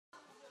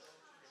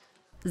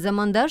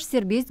Zamandaş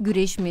serbest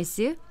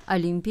güreşmesi,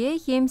 olimpiya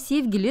hem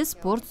sevgili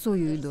sport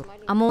soyuydur.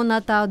 Ama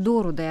ona ta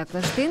doğru da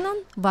yaklaştığından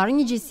var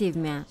nice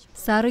sevme.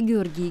 Sarı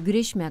görgü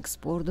güreşmek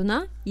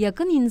sporuna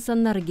yakın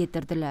insanları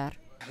getirdiler.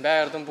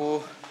 Bärdin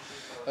bu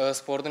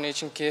sportun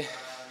için ki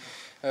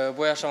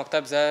bu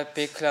yaşamakta bize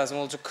pek lazım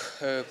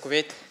olacak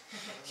kuvvet.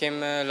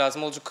 Hem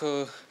lazım olacak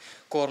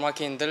koruma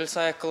kendil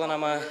sayak kılan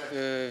ama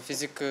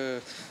fizik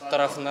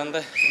tarafından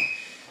da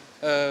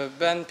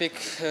ben pek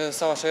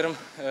savaşırım.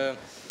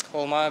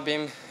 Olma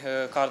benim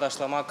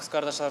kardeşlerime, kız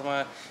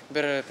kardeşlerime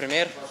bir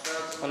primer.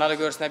 Onlar da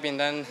görsünler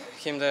benden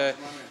hem de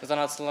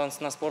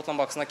zanaatçılığına, sportla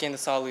baksınlar kendi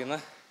sağlığını.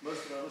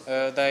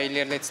 Da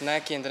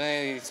ilerletsinler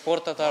kendini spor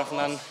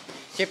tarafından,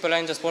 hep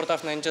öylece spor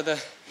tarafından önce de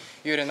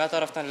öğrenme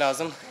tarafından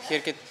lazım.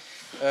 Herkes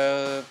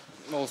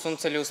olsun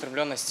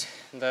целеустремленность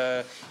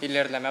da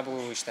ilerleme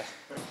bu işte.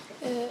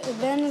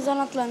 Ben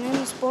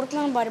zanaatlanıyorum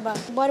sportla barba.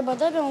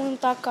 Barbada ben onun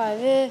takka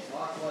ve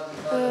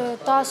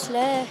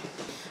tasle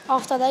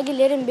haftada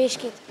gelirim 5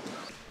 kez.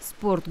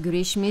 Sport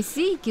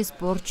güreşmesi iki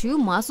sporçuyu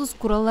mahsus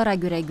kurallara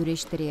göre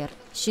güreştirir.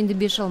 Şimdi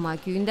Beşalma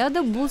köyünde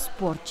de bu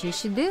spor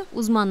çeşidi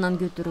uzmandan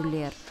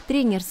götürülür.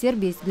 Trener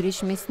serbest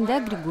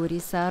güreşmesinde Grigori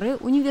Sarı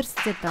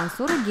üniversitetten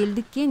sonra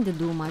geldik kendi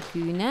doğma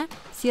köyüne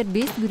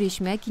serbest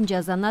güreşme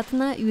ikinci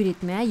zanatına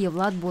öğretmeye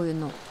yıllar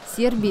boyunu.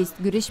 Serbest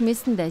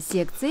güreşmesinde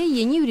seksiya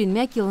yeni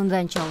öğrenmek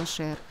yılından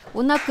çalışır.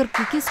 Ona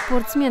 42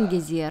 sportsmen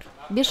gezer.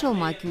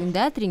 Beşalma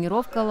köyünde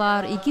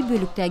trenirovkalar iki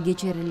bölükte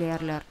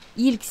geçirilirler.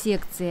 İlk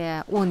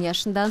seksiya 10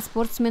 yaşından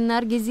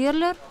sportsmenler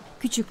gezerler.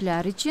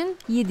 Küçükler için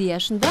 7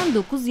 yaşından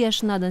 9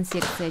 yaşından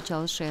seksiya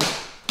çalışır.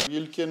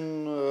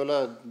 İlkin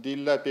öyle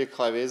dille pek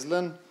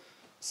havezlen.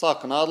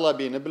 Sakınadılar,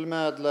 beni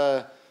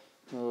bilmediler.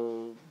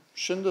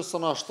 Şimdi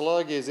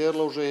sınavıştılar, gezerler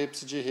уже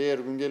hepsi her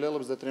gün gelirler.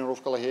 Bizde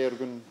trenirovkalar her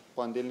gün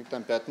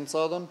pandelnikten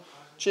pятницадан.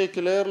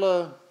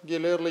 Çekilerler,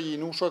 gelirler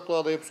yeni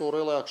uşaklar da hepsi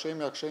oraya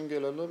akşam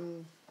gelirler.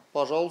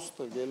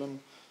 Pожалуйста, gelin.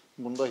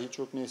 Bunda hiç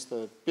yok ne ister.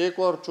 Pek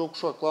var çok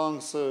uşaklar,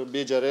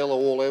 becereli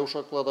olay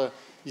uşaklar da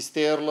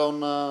isterler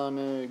ona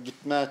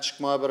gitme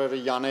çıkma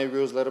bir yan ev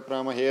gözleri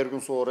ama her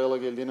gün oraya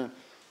geldiğini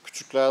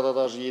küçükler de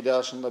daha 7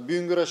 yaşında.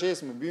 Büyün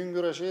güreşeyiz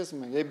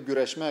mi? Hep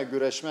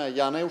güreşme,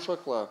 yan ev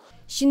uşaklar.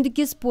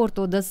 Şimdiki sport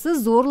odası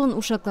zorlan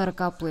uşakları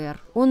kaplıyor.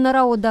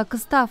 Onlara oda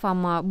kıstaf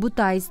ama bu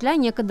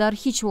taisle ne kadar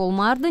hiç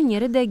olmardı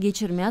nerede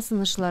geçirmeye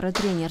sınışları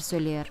trener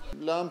söyler.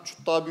 Lam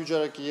çutta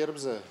büyücerek yer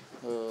bize.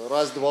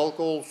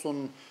 Razdvalka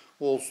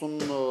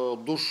olsun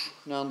duş,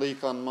 yanında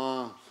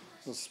yıkanma,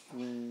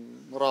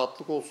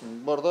 rahatlık olsun.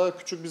 Burada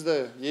küçük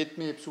bizde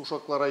yetme hepsi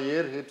uşaklara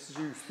yer, hepsi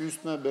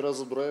üstüne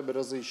birazı duraya,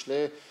 birazı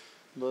işle,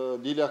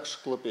 dil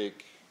yakışıklı pek.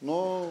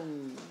 No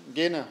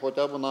gene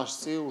хотя бы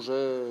нашisi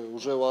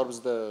уже var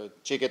bizde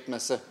çek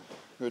etmesi.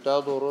 Öte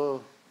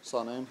doğru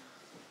sanayım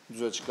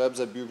düzelçikler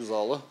bize büyük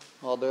zalı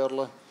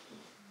adayarlı.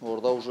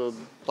 Orada уже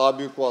daha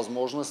büyük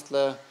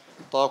возможностьler.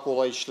 Daha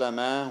kolay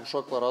işleme,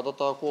 uşaklara da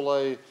daha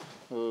kolay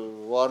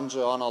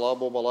varınca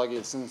analar babalar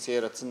gelsin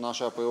seyretsin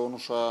naş yapıyor onu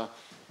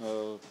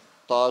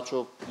daha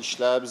çok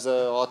işler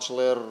bize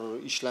açılır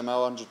işleme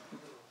varınca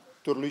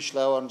türlü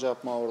işler varınca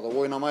yapma orada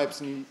oynama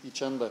hepsini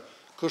içinde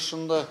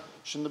kışında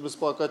şimdi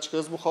biz baka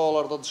çıkıyoruz bu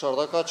havalarda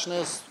dışarıda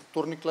kaçınız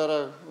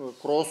turniklere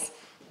cross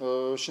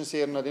şimdi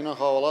seyirine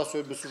havalar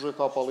biz уже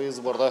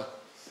kapalıyız burada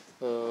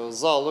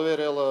zalı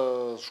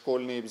veriyorlar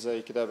şkolniye bize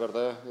ikide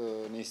birde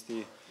ne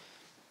isteyi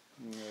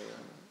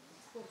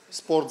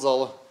sport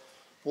zalı.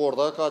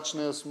 Orada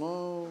kaçınız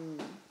mı?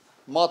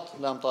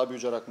 Mat, lamta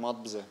büyüyecek mat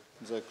bize.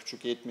 Bize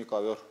küçük yetmiyor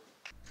kavur.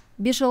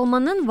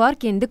 Beşalmanın var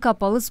kendi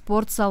kapalı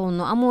sport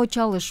salonu ama o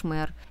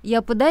çalışmıyor.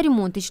 Yapıda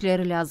remont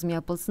işleri lazım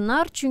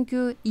yapılsınlar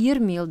çünkü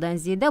 20 yıldan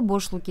ziyade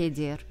boşluk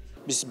ediyor.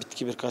 Biz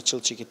bitki birkaç yıl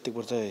çekittik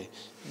burada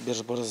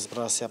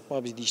biraz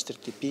yapma biz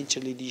değiştirdik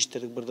pençeli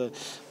değiştirdik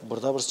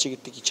burada biz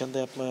çekittik içinde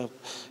yapma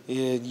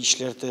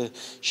işlerde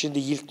şimdi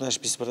ilk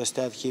naş biz burada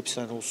istedik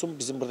hepsinden olsun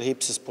bizim burada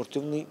hepsi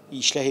sportivni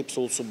işler hepsi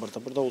olsun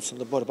burada olsun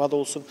da borba da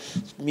olsun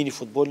mini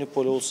futbolni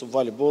pol olsun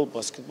voleybol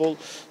basketbol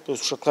to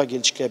uşaklar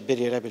gelecekler bir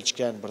yere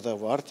gelecekler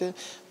burada vardı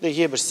da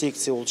her bir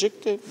seksiya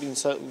olacaktı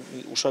insan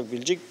uşak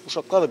bilecek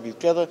uşaklar da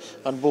büyükler de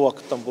hani bu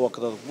vakitten bu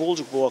vakıda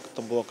olacak bu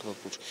vakitten bu vakıda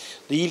olacak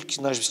da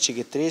ilk naş biz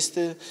çekittik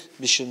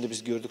biz şimdi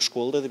biz gördük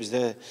şkolda da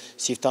bizde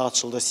sifta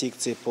açıldı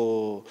секция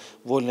по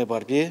вольной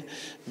борьбе.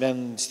 Ben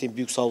isteyim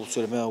büyük sağlık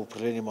söyleme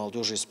управление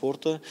молодежи и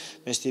спорта.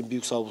 Ben isteyim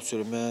büyük sağlık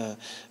söyleme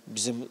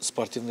bizim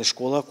sportivne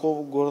şkola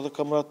gорода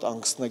Камрат.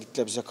 Anksına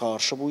gittiler bize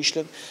karşı bu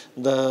işler.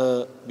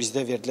 Da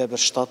bizde verdiler bir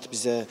ştat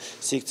bize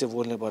секция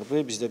вольной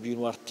борьбы. Bizde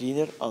büyük var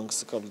trener.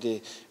 Anksı kabilde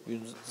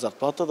büyük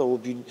zarplata da o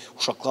büyük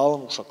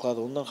uşaklar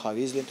da ondan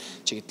havezlen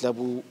çekittiler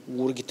bu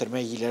uğur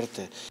getirmeye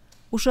ileride.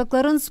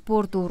 Uşakların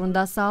sport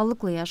uğrunda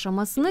sağlıklı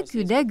yaşamasını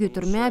köyde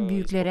götürmeye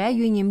büyüklere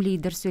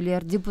önemlidir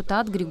söyler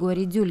deputat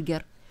Grigori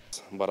Dülger.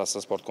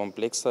 Barası spor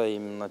kompleksa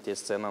именно те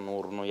сценаны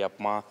орну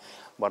yapma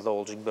barda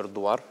olacak bir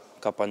duvar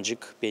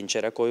kapancık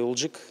pençere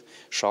koyulacak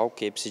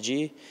şavk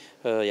hepsici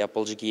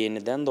yapılacak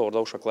yeniden de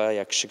orada uşaklara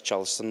yakışık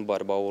çalışsın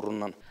barba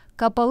uğrundan.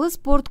 Kapalı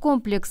sport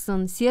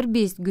kompleksin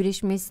serbest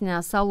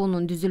güreşmesine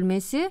salonun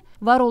düzülmesi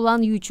var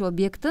olan 3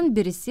 obyektin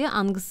birisi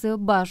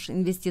hangisi baş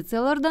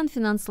investitsiyalardan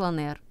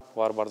finanslanır.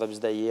 Var barda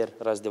bizde yer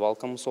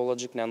razdevалкамыз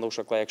olacak. Nende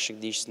uşaklar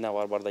yakışık değişsine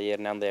var barda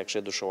yer nende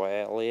yakışık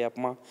duşavayalı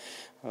yapma.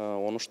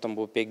 Onun için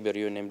bu pek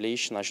bir önemli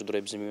iş. Naşı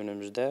duruyor bizim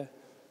yönümüzde.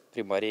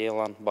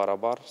 Primariyalan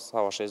barabar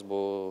savaşız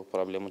bu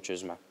problemi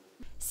çözme.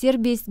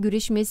 Serbest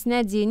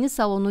güreşmesine değini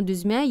salonu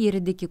düzmeye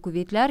yerideki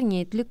kuvvetler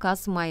niyetli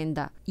Kasım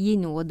ayında.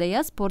 Yeni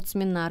odaya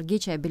sportsmenler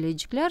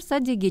geçebilecekler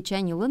sadece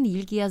geçen yılın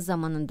ilk yaz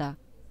zamanında.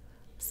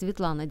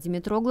 Svetlana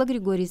Dimitrogla,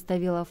 Grigoriy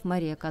Stavilov,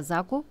 Mariya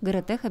Kazaku,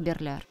 GRT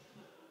Haberler.